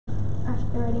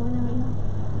Perfect, we're ready whenever you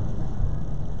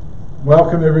are.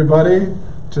 Welcome everybody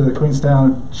to the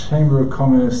Queenstown Chamber of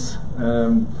Commerce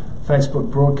Facebook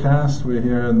broadcast. We're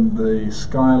here in the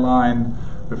Skyline.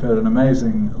 We've had an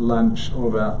amazing lunch all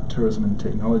about tourism and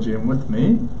technology, and with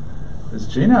me is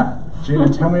Gina. Gina,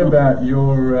 tell me about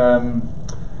your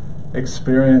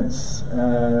experience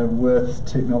with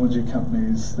technology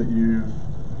companies that you've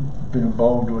been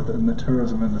involved with in the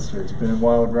tourism industry. It's been a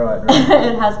wild ride, right?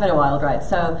 It has been a wild ride.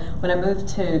 So when I moved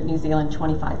to New Zealand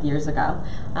 25 years ago,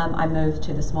 I moved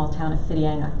to the small town of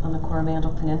Whitianga on the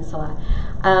Coromandel Peninsula,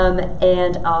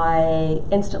 and I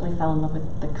instantly fell in love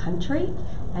with the country.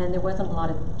 And there wasn't a lot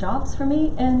of jobs for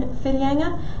me in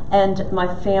Whitianga, and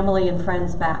my family and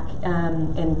friends back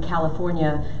in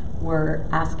California were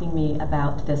asking me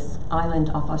about this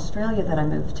island off Australia that I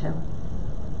moved to.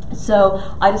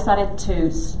 So I decided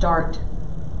to start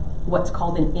what's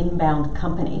called an inbound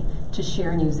company to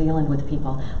share New Zealand with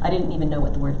people. I didn't even know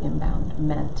what the word inbound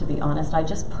meant, to be honest. I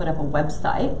just put up a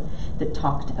website that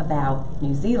talked about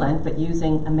New Zealand, but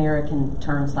using American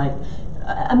terms like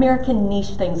American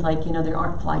niche things like, you know, there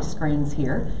aren't fly screens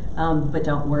here, but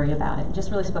don't worry about it.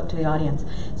 Just really spoke to the audience.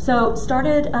 So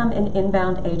started an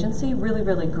inbound agency,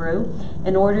 really grew.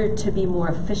 In order to be more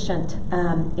efficient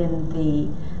in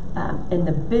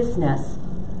the business,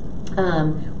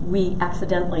 we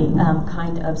accidentally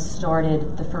kind of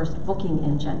started the first booking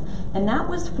engine. And that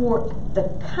was for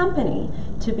the company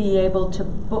to be able to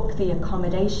book the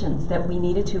accommodations that we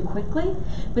needed to quickly,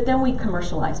 but then we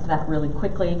commercialized that really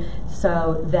quickly.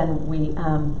 So then we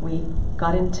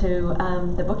got into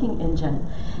the booking engine.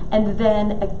 And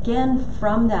then again,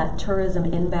 from that tourism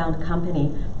inbound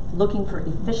company, looking for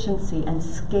efficiency and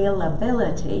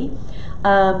scalability,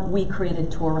 we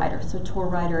created TourRider. So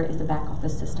TourRider is a back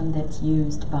office system that's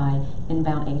used by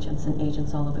inbound agents and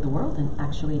agents all over the world, and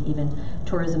actually even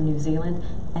Tourism New Zealand,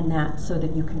 and that's so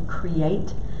that you can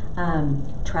create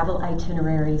travel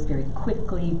itineraries very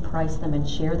quickly, price them, and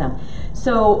share them.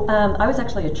 So I was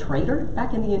actually a trader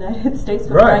back in the United States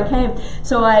before I came.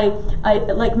 So I,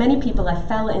 like many people, I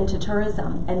fell into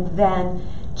tourism, and then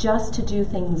just to do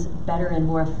things better and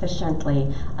more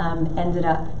efficiently, ended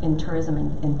up in tourism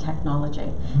and technology.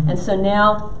 Mm-hmm. And so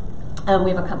now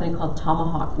we have a company called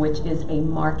Tomahawk, which is a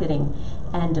marketing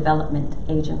and development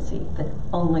agency that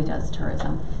only does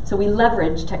tourism. So we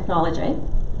leverage technology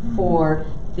for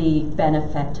the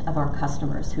benefit of our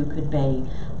customers, who could be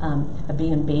a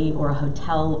B&B or a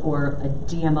hotel or a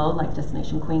DMO like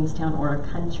Destination Queenstown or a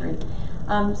country.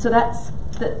 So that's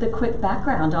the quick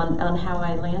background on how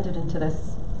I landed into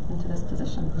this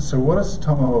position. So what is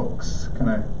Tomahawk's kind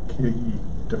of key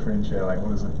differentiator? Like,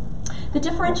 what is it? The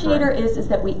differentiator is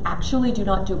that we actually do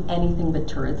not do anything but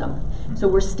tourism. Mm-hmm. So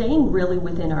we're staying really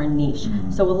within our niche.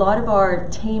 Mm-hmm. So a lot of our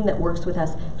team that works with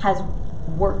us has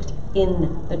worked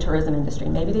in the tourism industry.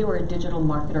 Maybe they were a digital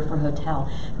marketer for a hotel.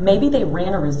 Maybe they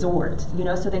ran a resort, you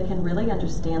know, so they can really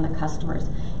understand the customers.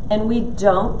 And we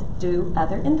don't do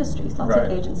other industries. Lots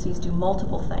of agencies do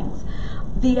multiple things.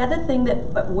 The other thing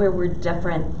that where we're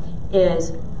different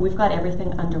is we've got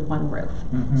everything under one roof.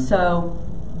 Mm-hmm. So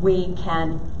we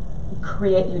can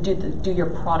create, you do your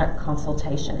product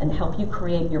consultation and help you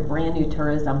create your brand new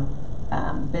tourism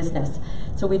business.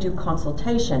 So we do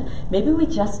consultation. Maybe we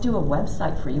just do a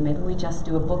website for you. Maybe we just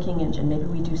do a booking engine. Maybe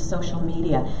we do social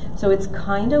media. So it's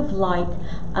kind of like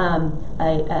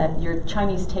your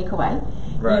Chinese takeaway.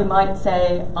 Right. You might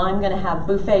say, I'm going to have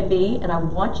buffet B, and I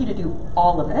want you to do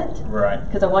all of it. Right.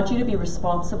 Because I want you to be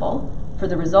responsible for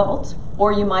the results.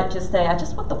 Or you might just say, I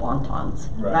just want the wontons.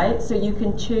 Right? So you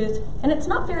can choose, and it's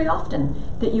not very often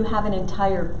that you have an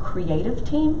entire creative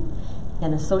team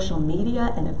and a social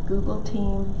media and a Google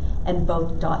team and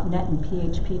both .NET and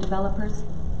PHP developers.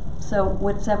 So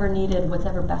whatever needed,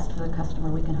 whatever best for the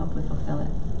customer, we can hopefully fulfill it.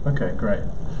 Okay, great.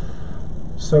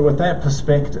 So with that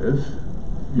perspective,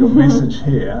 your message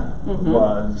here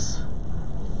was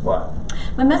what?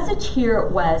 My message here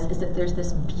is that there's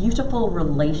this beautiful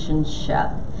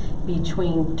relationship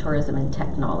between tourism and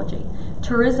technology.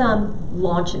 Tourism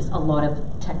launches a lot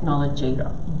of technology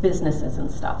businesses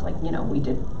and stuff, like, you know, we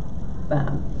did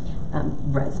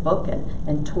Resbook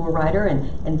and TourRider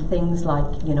and things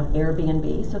like, you know,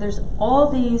 Airbnb. So there's all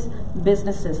these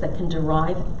businesses that can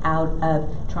derive out of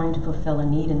trying to fulfill a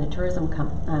need in the tourism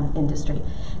industry.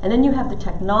 And then you have the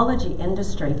technology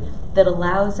industry that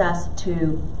allows us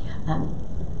to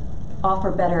offer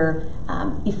better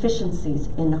efficiencies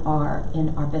in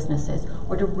our businesses,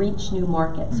 or to reach new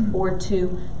markets, or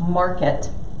to market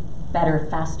better,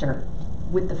 faster.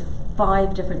 With the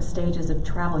 5 different stages of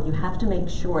travel, you have to make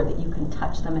sure that you can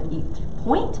touch them at each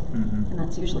point, and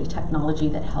that's usually technology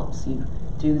that helps you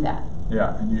do that.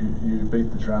 Yeah, and you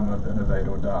beat the drum of innovate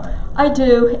or die. I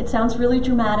do. It sounds really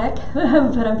dramatic,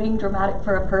 but I'm being dramatic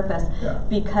for a purpose. Yeah.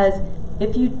 Because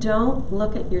if you don't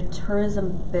look at your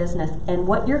tourism business and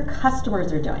what your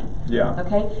customers are doing, Yeah.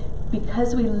 okay,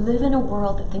 because we live in a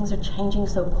world that things are changing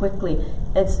so quickly,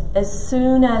 as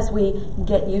soon as we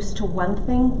get used to one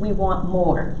thing, we want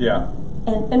more. Yeah.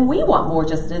 And we want more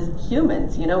just as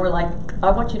humans. You know, we're like,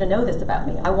 I want you to know this about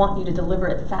me. I want you to deliver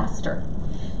it faster.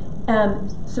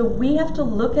 So we have to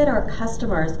look at our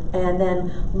customers and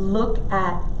then look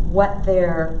at what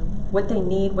they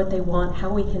need, what they want, how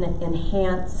we can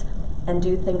enhance and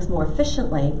do things more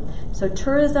efficiently. So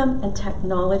tourism and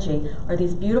technology are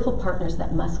these beautiful partners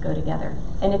that must go together.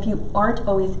 And if you aren't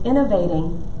always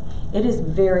innovating, it is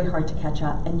very hard to catch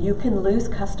up, and you can lose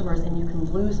customers and you can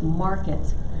lose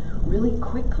markets really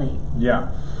quickly.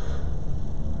 Yeah.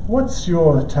 What's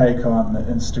your take on the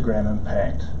Instagram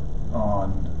impact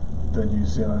on the New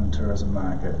Zealand tourism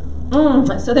market?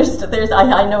 So there's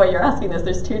I know what you're asking this.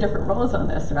 There's two different roles on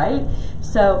this, right?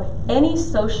 So any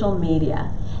social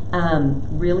media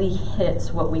really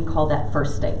hits what we call that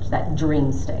first stage, that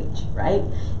dream stage, right?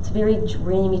 It's very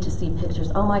dreamy to see pictures.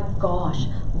 Oh my gosh,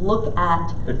 look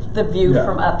at the view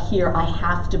from up here. I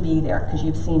have to be there because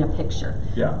you've seen a picture.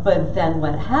 Yeah. But then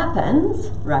what happens,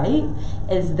 right,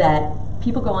 is that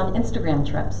people go on Instagram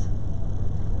trips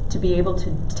to be able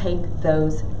to take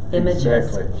those images.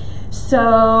 Exactly.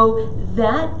 So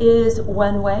that is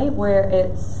one way where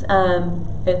it's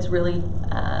really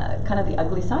kind of the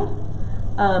ugly side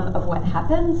of what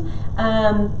happens.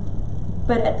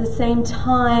 But at the same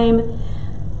time,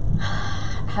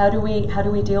 how do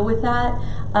we deal with that?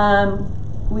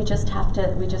 We just have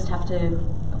to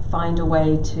find a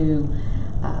way to.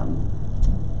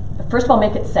 First of all,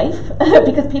 make it safe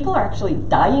because people are actually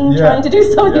dying trying to do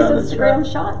some of these Instagram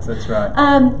shots. That's right.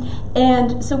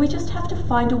 And so we just have to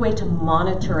find a way to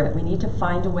monitor it. We need to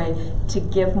find a way to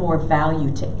give more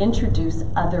value, to introduce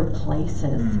other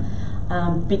places.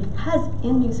 Because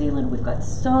in New Zealand we've got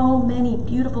so many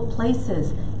beautiful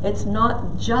places. It's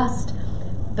not just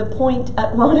the point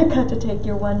at Wanaka to take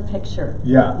your one picture.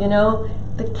 Yeah. You know,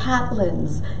 the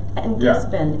Catlins and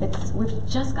Gisborne. We've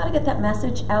just got to get that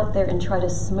message out there and try to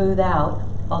smooth out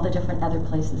all the different other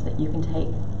places that you can take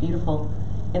beautiful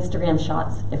Instagram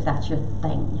shots if that's your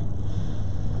thing.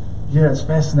 Yeah, it's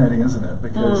fascinating, isn't it?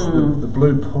 Because the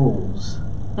blue pools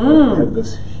had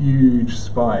this huge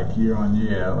spike year on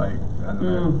year. Like I don't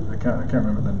know, I can't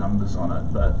remember the numbers on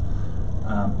it, but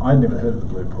I'd never heard of the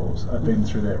blue pools. I've been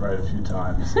through that road a few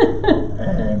times,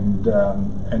 and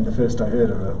the first I heard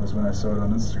of it was when I saw it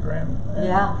on Instagram.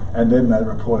 And then they're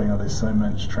reporting, oh, there's so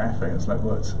much traffic. It's like,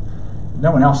 well,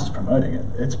 no one else is promoting it.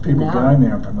 It's people going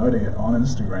there and promoting it on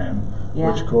Instagram,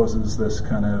 which causes this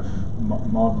kind of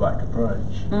mob-like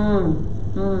approach.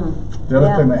 The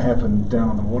other thing that happened down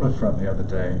on the waterfront the other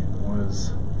day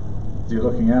was you're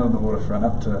looking out on the waterfront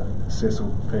up to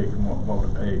Cecil Peak and Walter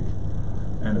Peak,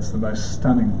 and it's the most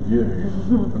stunning view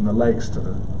from the lakes to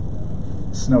the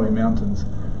snowy mountains,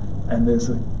 and there's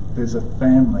a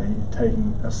family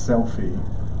taking a selfie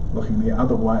looking the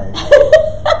other way.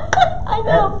 I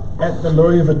know. At the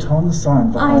Louis Vuitton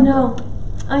sign behind them.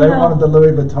 They wanted the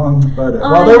Louis Vuitton photo.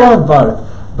 Well, they wanted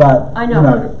both, but you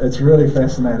know, it's really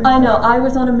fascinating. I know. I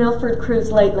was on a Milford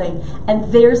cruise lately,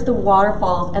 and there's the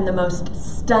waterfalls and the most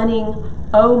stunning,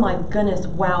 oh my goodness,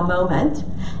 wow moment.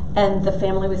 And the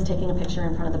family was taking a picture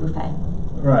in front of the buffet.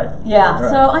 Right. Yeah. Right.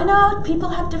 So I know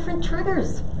people have different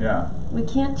triggers. Yeah. We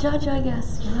can't judge, I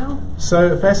guess. You know.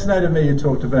 So it fascinated me. You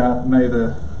talked about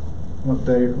what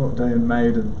day in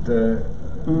May did the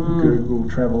Google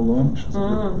Travel launch? Was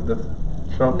it the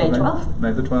 12th? May 12th.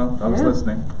 May the 12th. I was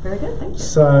listening. Very good. Thank you.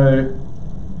 So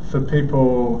for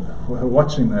people who are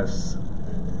watching this,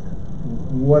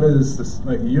 what is this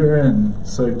like? You're in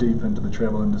so deep into the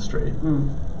travel industry.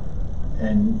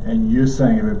 And you're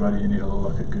saying everybody you need to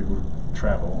look at Google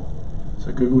Travel.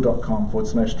 So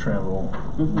google.com/travel.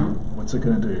 What's it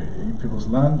going to do? Eat people's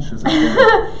lunch? Is it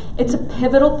it's a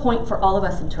pivotal point for all of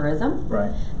us in tourism.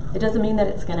 Right. It doesn't mean that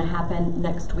it's going to happen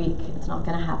next week. It's not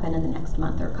going to happen in the next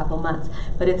month or a couple months.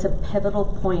 But it's a pivotal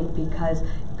point because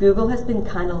Google has been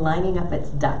kind of lining up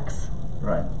its ducks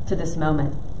to this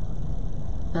moment.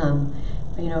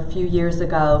 You know, a few years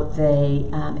ago, they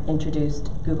introduced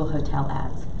Google Hotel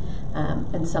ads.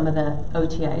 And some of the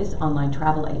OTAs, online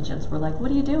travel agents, were like,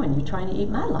 what are you doing? You're trying to eat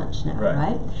my lunch now,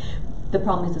 right? The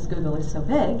problem is Google is so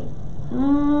big,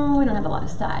 we don't have a lot to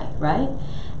say, right?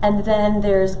 And then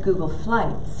there's Google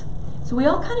Flights. So we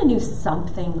all kind of knew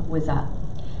something was up.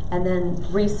 And then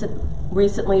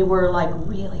recently we're like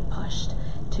really pushed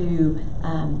to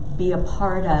be a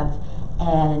part of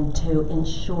and to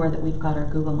ensure that we've got our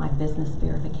Google My Business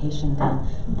verification done,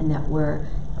 and that we're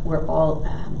all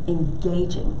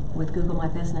engaging with Google My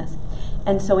Business.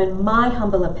 And so in my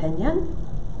humble opinion,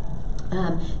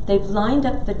 they've lined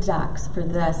up the ducks for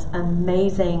this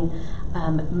amazing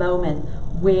moment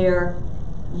where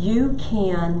you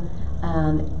can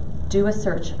do a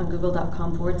search on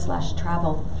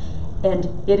google.com/travel, and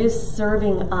it is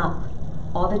serving up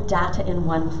all the data in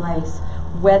one place,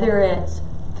 whether it's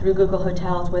through Google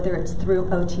Hotels, whether it's through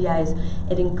OTAs.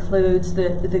 It includes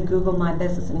the Google My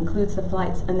Business, it includes the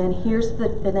flights, and then here's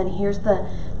the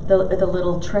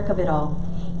little trick of it all.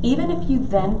 Even if you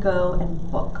then go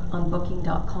and book on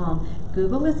booking.com,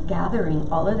 Google is gathering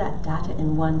all of that data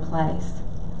in one place.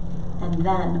 And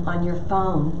then on your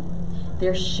phone,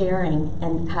 they're sharing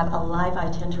and have a live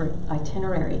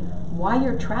itinerary while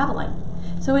you're traveling.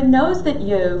 So it knows that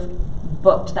you've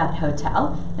booked that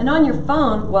hotel, and on your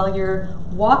phone, while you're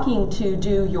walking to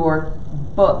do your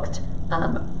booked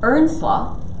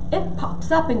earn-slaw, it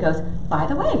pops up and goes, by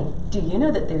the way, do you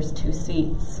know that there's 2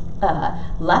 seats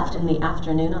left in the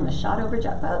afternoon on the Shotover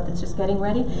jet boat that's just getting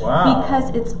ready? Wow. Because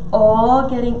it's all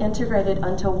getting integrated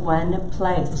onto one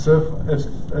place. So if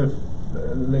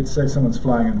let's say someone's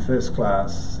flying in first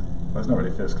class, well, it's not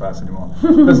really first class anymore,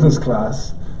 business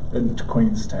class into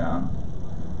Queenstown,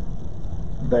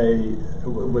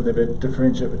 would there be a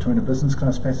differentiate between a business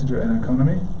class passenger and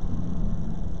economy,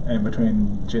 and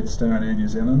between Jetstar and Air New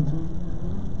Zealand?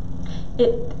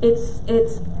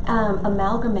 It's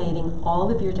amalgamating all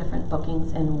of your different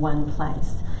bookings in one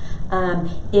place, and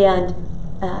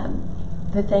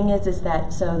the thing is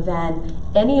that so then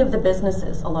any of the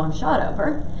businesses along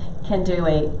Shotover can do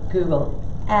a Google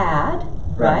ad,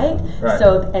 right?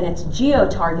 So, and it's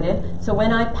geo-targeted. So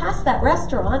when I pass that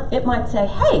restaurant, it might say,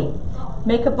 hey,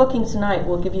 make a booking tonight,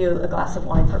 we'll give you a glass of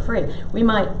wine for free. We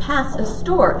might pass a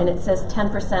store and it says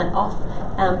 10% off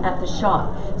at the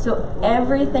shop. So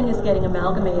everything is getting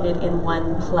amalgamated in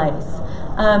one place.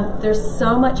 There's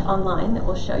so much online that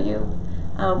will show you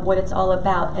what it's all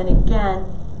about. And again,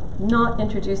 not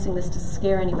introducing this to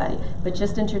scare anybody, but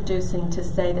just introducing to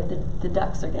say that the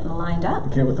ducks are getting lined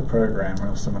up. Get with the program, or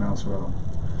else someone else will.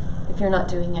 If you're not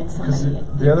doing it, somebody.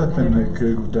 The other thing that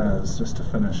Google does, just to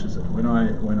finish, is that when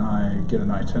I get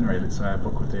an itinerary, let's say I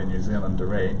book with Air New Zealand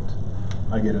direct,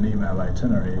 I get an email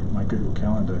itinerary. My Google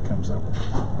Calendar comes up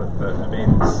with the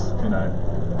events. You know,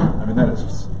 I mean that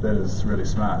is really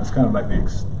smart. It's kind of like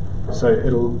so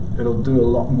it'll do a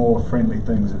lot more friendly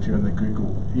things if you're in the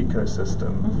Google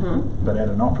ecosystem, but at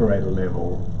an operator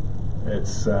level,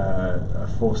 it's a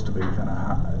force to be kind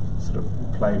of sort of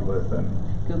played with. And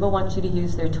Google wants you to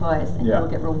use their toys, and you'll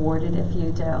get rewarded if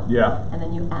you do. Yeah. And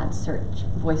then you add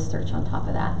voice search on top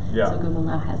of that. Yeah. So Google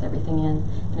now has everything in,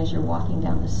 and as you're walking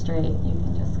down the street, you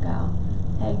can just go,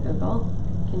 hey Google,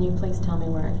 can you please tell me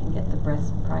where I can get the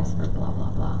best price for blah, blah,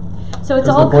 blah. So it's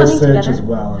all coming together. Voice search as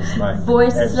well is like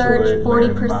voice search,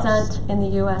 40% in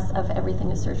the US of everything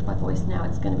is searched by voice now.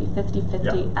 It's going to be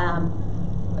 50-50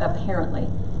 apparently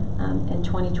in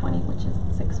 2020, which is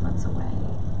 6 months away.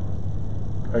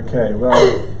 Okay, well,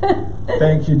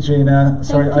 thank you, Gina.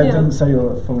 Sorry, I you. didn't say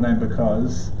your full name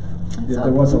because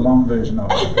there was a long version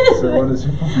of it. So what is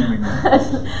your full name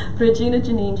again? Regina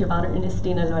Janine Giovanna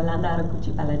Ernestina Orlando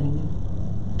Aracucci Paladini.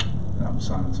 I'm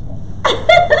Simon Small.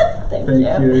 Thank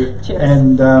you. Cheers.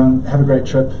 And have a great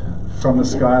trip from the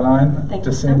skyline,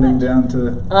 descending down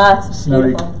to it's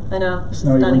snowy, beautiful. I know.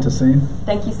 snowy winter scene.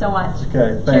 Thank you so much.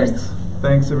 Okay, thanks. Cheers.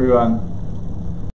 Thanks, everyone.